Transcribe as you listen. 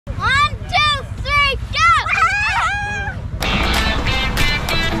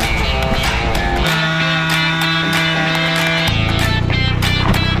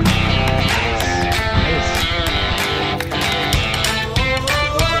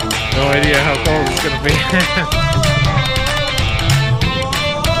No idea how cold it's gonna be. Do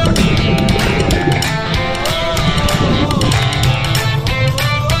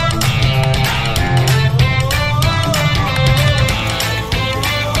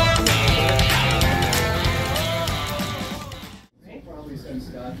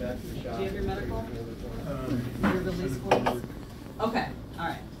you have your medical? Your release forms? Okay, all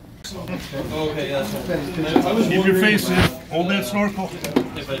right. Okay, yeah. Keep your face in. Hold that snorkel.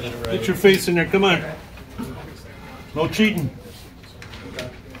 If I did it right. Get your face in there. Come on. No cheating.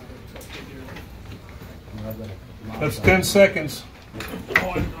 That's 10 seconds. Oh,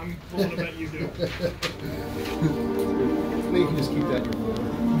 I'm willing to bet you do. You can just keep that in your folder.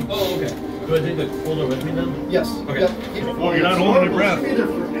 Oh, okay. Do I take the folder with me then? Yes. Okay. Yep. Oh, you're not holding your breath.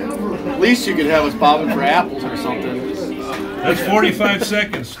 At least you could have us bobbing for apples or something. That's 45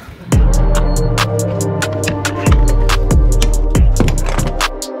 seconds.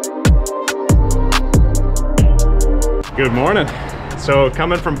 Good morning. So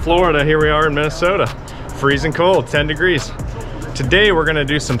coming from Florida, here we are in Minnesota. Freezing cold, 10 degrees. Today we're gonna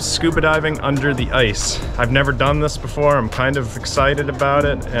do some scuba diving under the ice. I've never done this before. I'm kind of excited about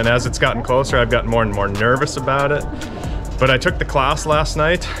it. And as it's gotten closer, I've gotten more and more nervous about it. But I took the class last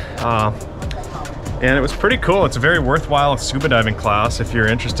night and it was pretty cool. It's a very worthwhile scuba diving class. If you're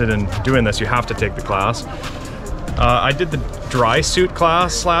interested in doing this, you have to take the class. I did the dry suit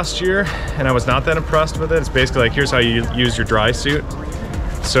class last year and I was not that impressed with it. It's basically like, here's how you use your dry suit.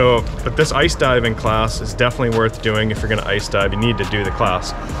 So, but this ice diving class is definitely worth doing. If you're gonna ice dive, you need to do the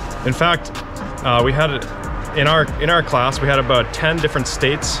class. In fact, we had it in our class, we had about 10 different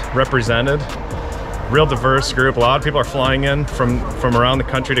states represented. Real diverse group. A lot of people are flying in from around the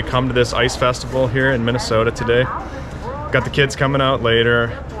country to come to this ice festival here in Minnesota today. Got the kids coming out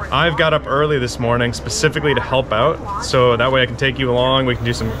later. I've got up early this morning specifically to help out, so that way I can take you along. We can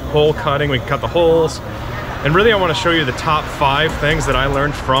do some hole cutting, we can cut the holes. And really I want to show you the top 5 things that I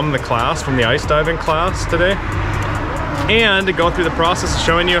learned from the class, from the ice diving class today. And to go through the process of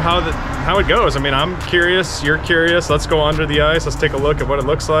showing you how it goes. I mean, I'm curious, you're curious. Let's go under the ice, let's take a look at what it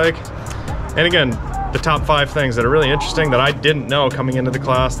looks like. And again, the top 5 things that are really interesting that I didn't know coming into the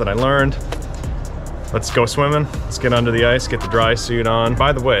class that I learned. Let's go swimming, let's get under the ice, get the dry suit on.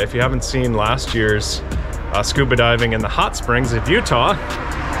 By the way, if you haven't seen last year's scuba diving in the hot springs of Utah,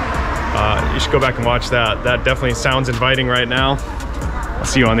 you should go back and watch that. That definitely sounds inviting right now. I'll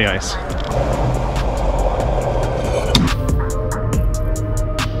see you on the ice.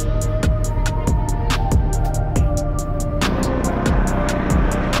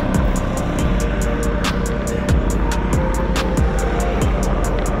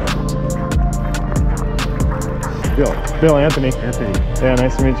 Bill, Anthony. Yeah,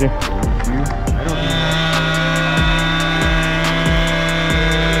 nice to meet you.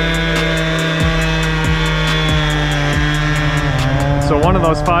 So one of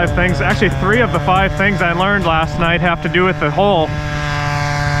those 5 things, actually 3 of the 5 things I learned last night have to do with the hole.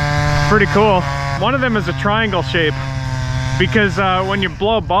 Pretty cool. One of them is a triangle shape because when you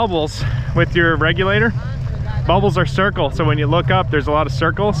blow bubbles with your regulator, bubbles are circle. So when you look up, there's a lot of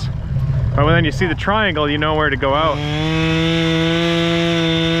circles. But when you see the triangle, you know where to go out.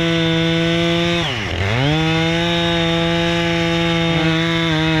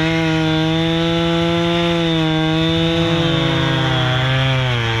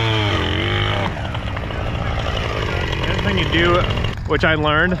 The other thing you do, which I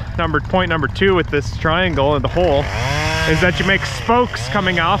learned, point number 2 with this triangle and the hole, is that you make spokes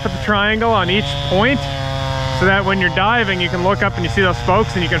coming off at the triangle on each point. So that when you're diving, you can look up and you see those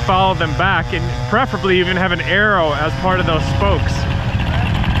spokes and you can follow them back, and preferably even have an arrow as part of those spokes.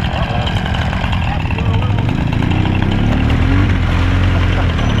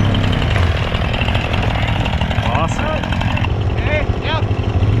 Awesome.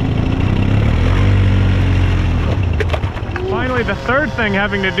 Finally, the third thing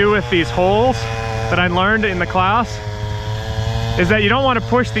having to do with these holes that I learned in the class is that you don't want to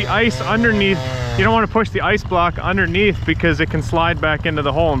push the ice underneath. You don't want to push the ice block underneath because it can slide back into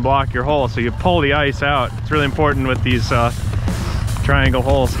the hole and block your hole. So you pull the ice out. It's really important with these triangle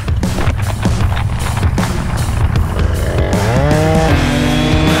holes.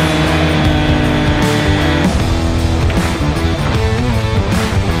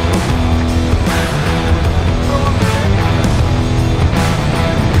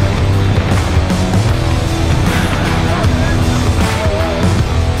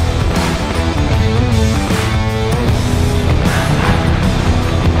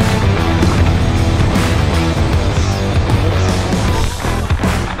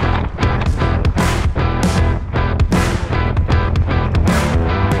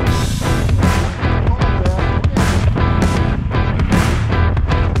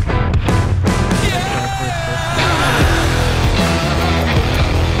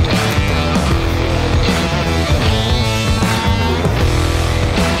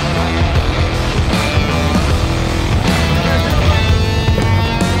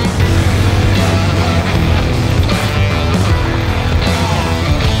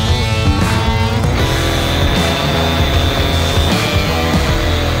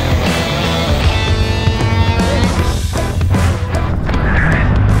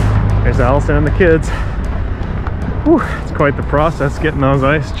 Allison and the kids. Whew, it's quite the process getting those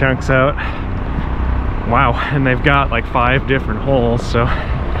ice chunks out. Wow, and they've got like 5 different holes, so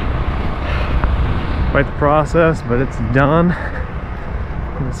quite the process, but it's done.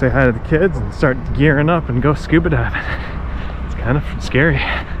 I'm gonna say hi to the kids and start gearing up and go scuba diving. It's kind of scary.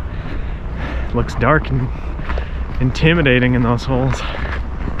 It looks dark and intimidating in those holes.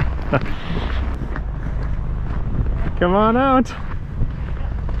 Come on out.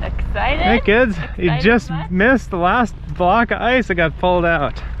 Excited? Hey kids, you Excited just much? missed the last block of ice that got pulled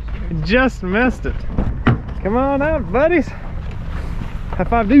out. You just missed it. Come on out, buddies. High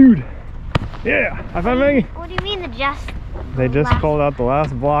five, dude. Yeah, high five, Maggie. What do you mean They just pulled out the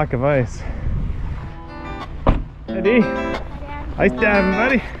last block of ice. Hey, D. Ice diving,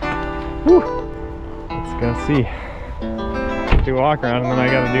 buddy. Woo. Let's go see. Do a walk around and then I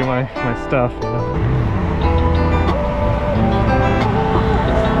gotta do my stuff, you know.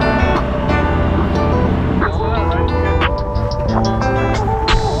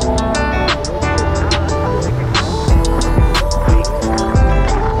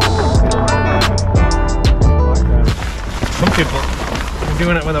 Some people are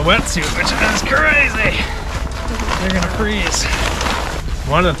doing it with a wetsuit, which is crazy. They're gonna freeze.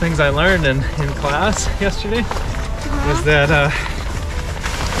 One of the things I learned in class yesterday was that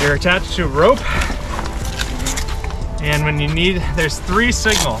you're attached to a rope, and when you need, there's 3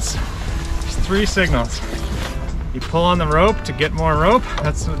 signals. There's 3 signals. You pull on the rope to get more rope.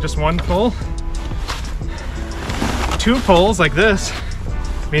 That's just 1 pull. 2 pulls like this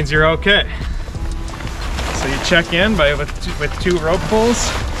means you're okay. So you check in with 2 rope pulls,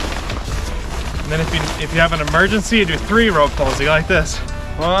 and then if you have an emergency, you do 3 rope pulls. You go like this: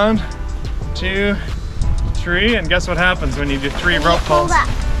 1, 2, 3, and guess what happens when you do 3 rope pulls?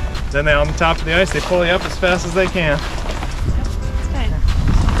 Then they on the top of the ice, they pull you up as fast as they can.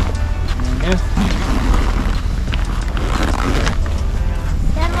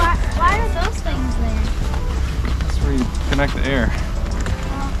 Dad, why are those things there? That's where you connect the air.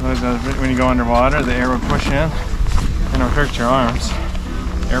 When you go underwater, the air would push in and it would hurt your arms.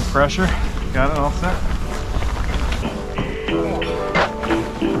 Air pressure. Got it all set?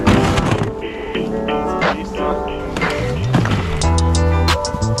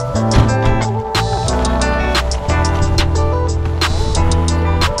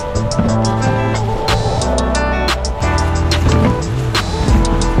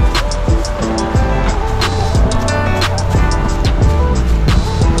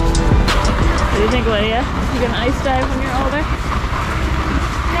 Lydia, you gonna ice dive when you're older?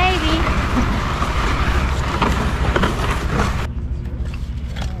 Maybe.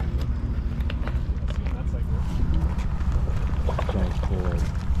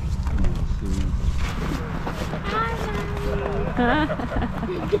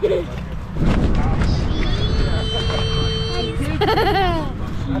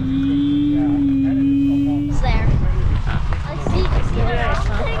 There. I see the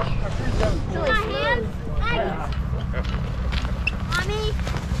my hand. Mommy.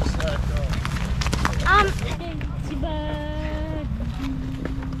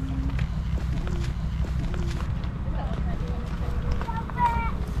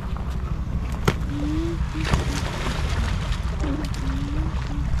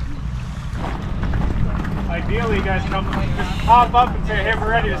 Ideally, you guys come, just pop up and say, hey, we're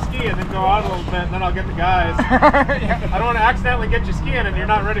ready to ski, and then go out a little bit, and then I'll get the guys. I don't want to accidentally get you skiing and you're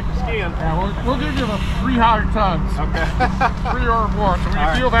not ready for skiing. Yeah, we'll give you the 300 tons. Okay. 3 or more, so when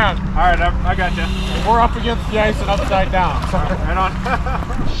you feel that. All right, I got you. We're up against the ice and upside down. So. Right on.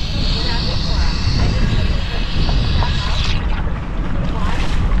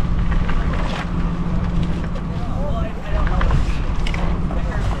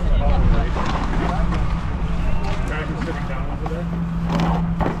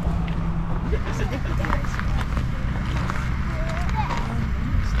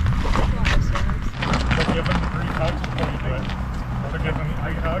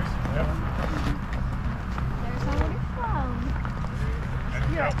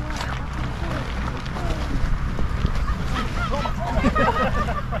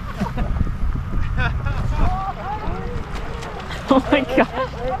 Oh my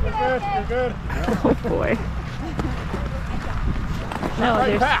gosh. You're good. Oh boy. No,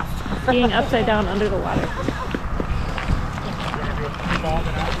 they're skiing upside down under the water.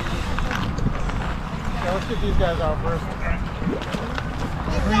 Yeah, let's get these guys out first.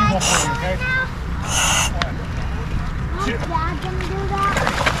 3 more for you, okay? Dad gonna do that?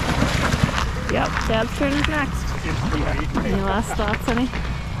 Yep, Dad's turn is next. Any last thoughts, honey?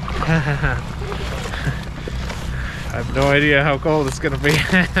 I have no idea how cold it's gonna be.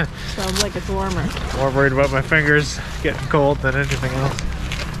 Sounds like it's warmer. More worried about my fingers getting cold than anything else.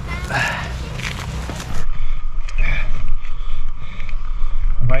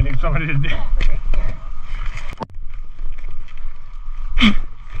 I might need somebody to do.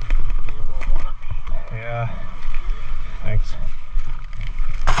 Yeah. Thanks.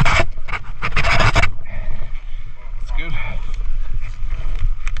 That's good.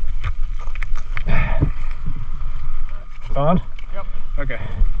 It's on? Yep. Okay.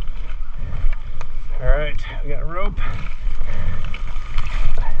 All right, we got a rope.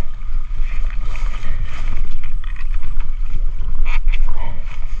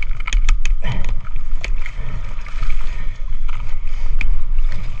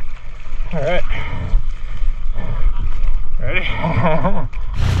 All right. Ready?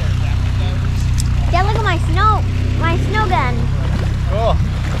 Yeah, look at my snow gun. Cool.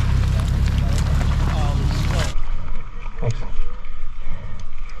 Thanks.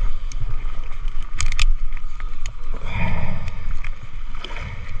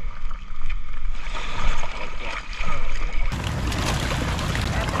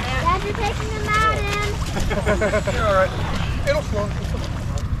 Dad, you're taking them out in. You're all right. It'll flow.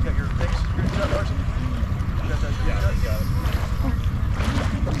 You got your things? Your nut bars? You got that? Yeah, you got it.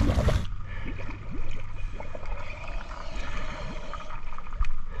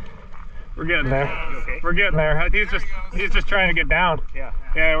 We're getting there. Okay. We're getting there. He's just trying to get down. Yeah.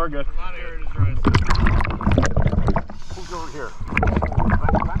 Yeah, we're good. Who's over here?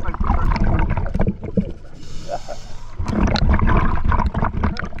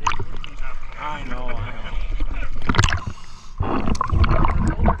 I know.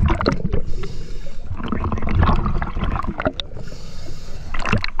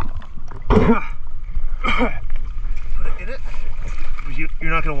 Put it in it?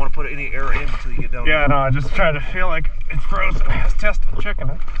 You're not going to want to put any air in until you get down. Yeah, no, I just try to feel like it's frozen. I was testing, checking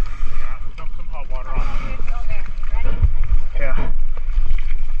it. Yeah, dump some hot water on it. Yeah.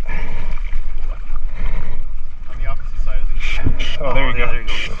 On the opposite side of the Oh, there you go. There you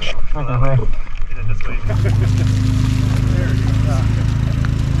go. Go that way. And then this way.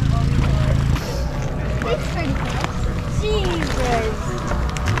 It's pretty cool. Jesus.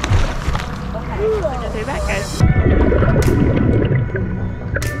 Okay, do that, guys.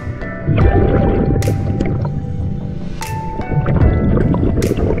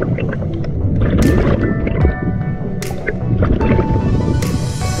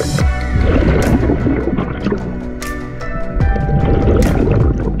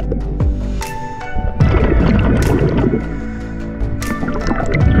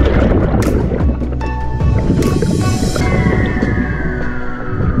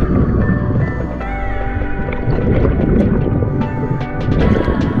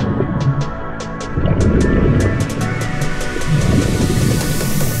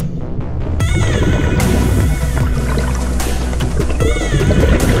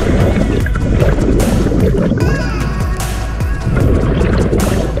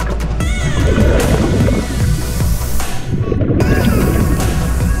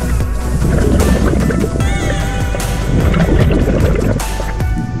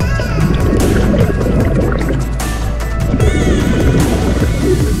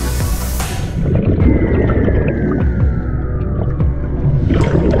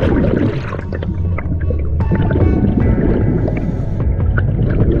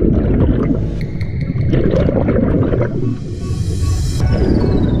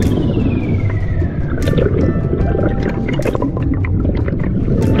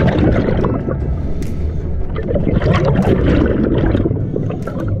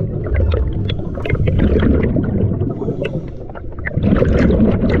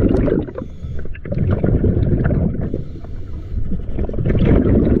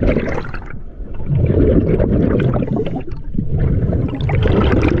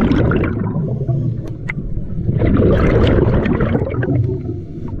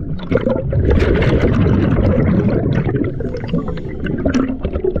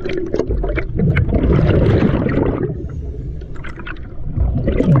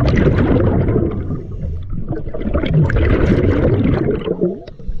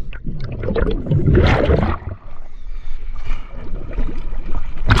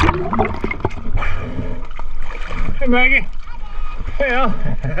 Hey, Maggie. Hey, Al.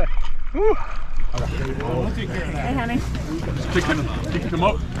 Woo. Hey, honey. Pick them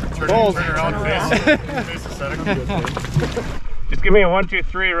up. Turn around, face aesthetic. Just give me a 1, 2,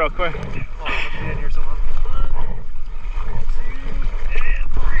 3 real quick.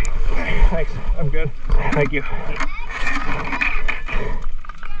 Thanks. I'm good. Thank you.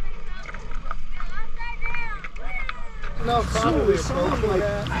 No, probably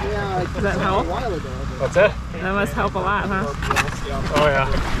yeah, Does that help? a while ago. What's that? That must help a lot, huh? Oh yeah.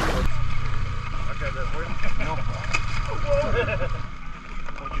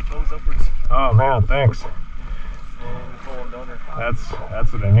 Oh man, thanks.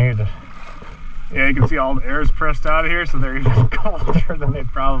 That's what I need. Yeah, you can see all the air is pressed out of here, so they're even colder than they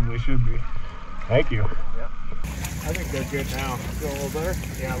probably should be. Thank you. Yeah. I think they're good now. Feel a little better?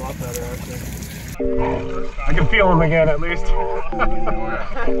 Yeah, a lot better actually. I can feel them again at least.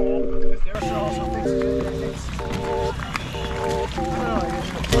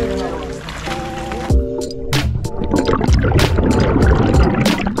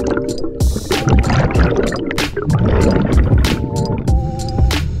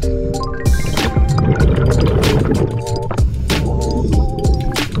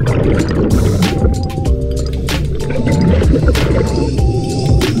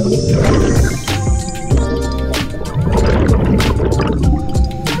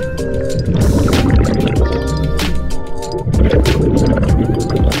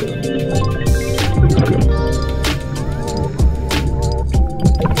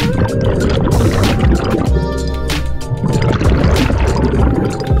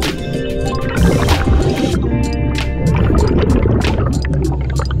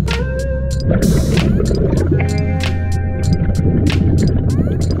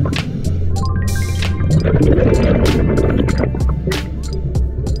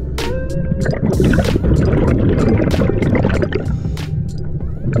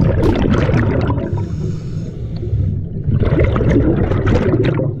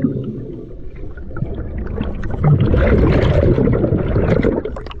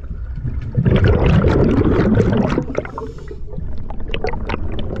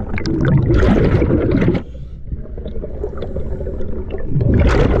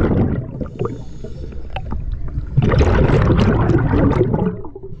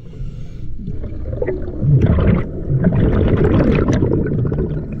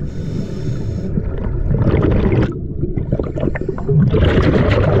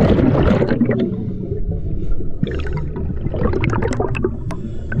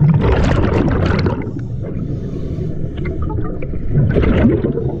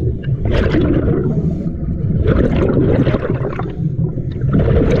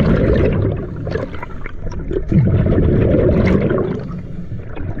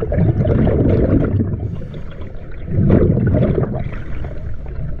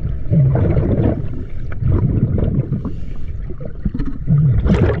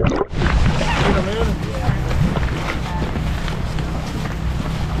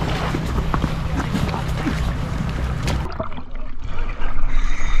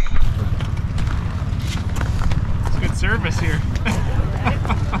 Service here.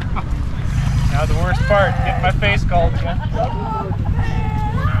 Now the worst part, getting my face cold again.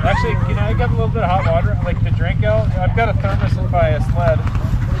 Actually, can I get a little bit of hot water, like to drink out? I've got a thermos by a sled.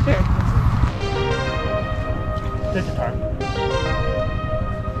 Take your time.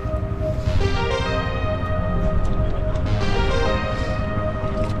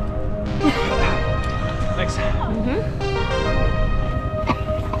 Thanks.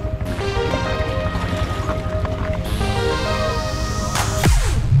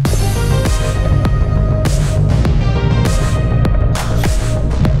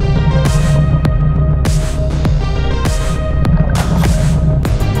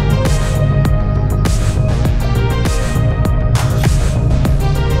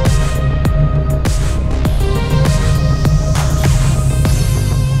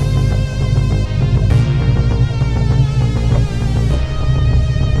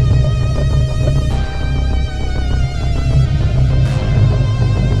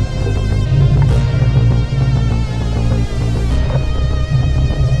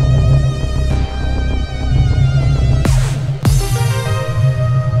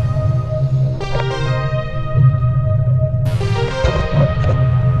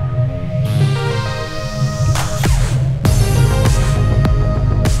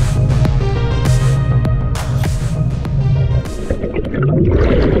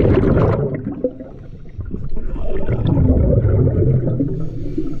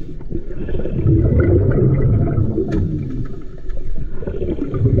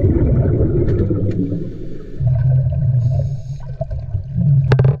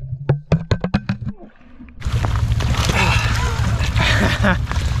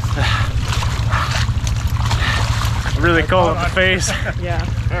 Really cold in the face. Yeah.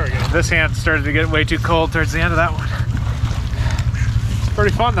 There we go. This hand started to get way too cold towards the end of that one. It's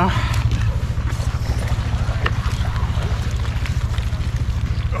pretty fun though.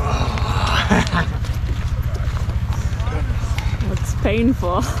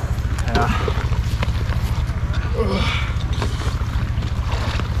 painful. Yeah.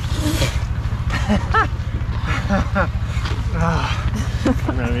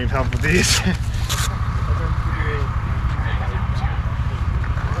 I'm gonna need help with these.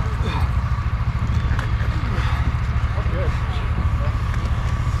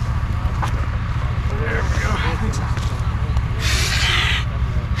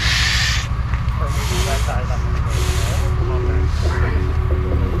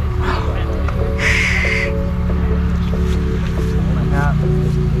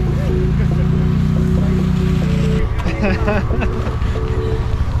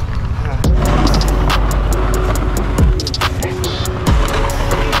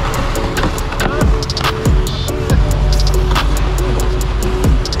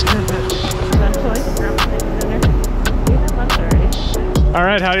 All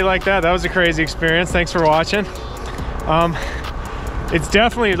right, how do you like that? That was a crazy experience. Thanks for watching. It's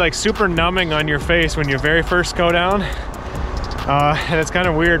definitely like super numbing on your face when you very first go down. And it's kind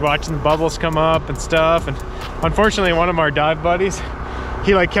of weird watching the bubbles come up and stuff. And unfortunately, one of our dive buddies,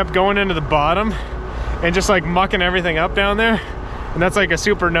 he like kept going into the bottom and just like mucking everything up down there. And that's like a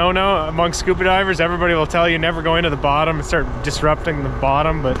super no-no among scuba divers. Everybody will tell you never go into the bottom and start disrupting the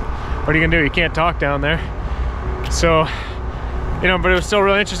bottom, but what are you gonna do? You can't talk down there. So, you know, but it was still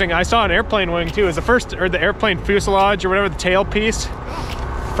really interesting. I saw an airplane wing too. It was the first, or the airplane fuselage or whatever, the tail piece.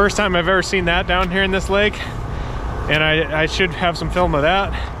 First time I've ever seen that down here in this lake. And I should have some film of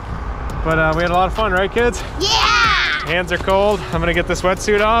that. But we had a lot of fun, right kids? Yeah! Hands are cold. I'm gonna get this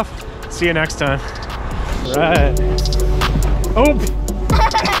wetsuit off. See you next time. Right. Oh!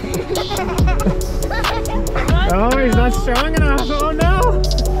 Oh, he's not strong enough. Oh no!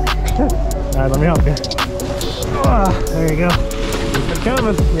 All right, let me help you. Oh, there you go. Keep it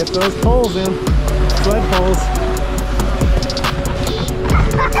coming. Get those poles in. Sled poles.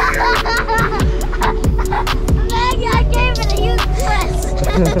 Maggie, I gave it a huge twist.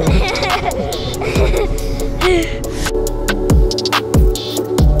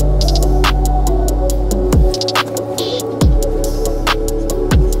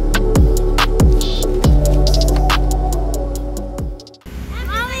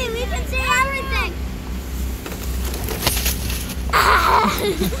 Mommy, we can see everything.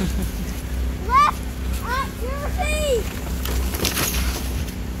 Left up your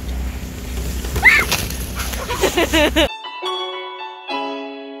feet.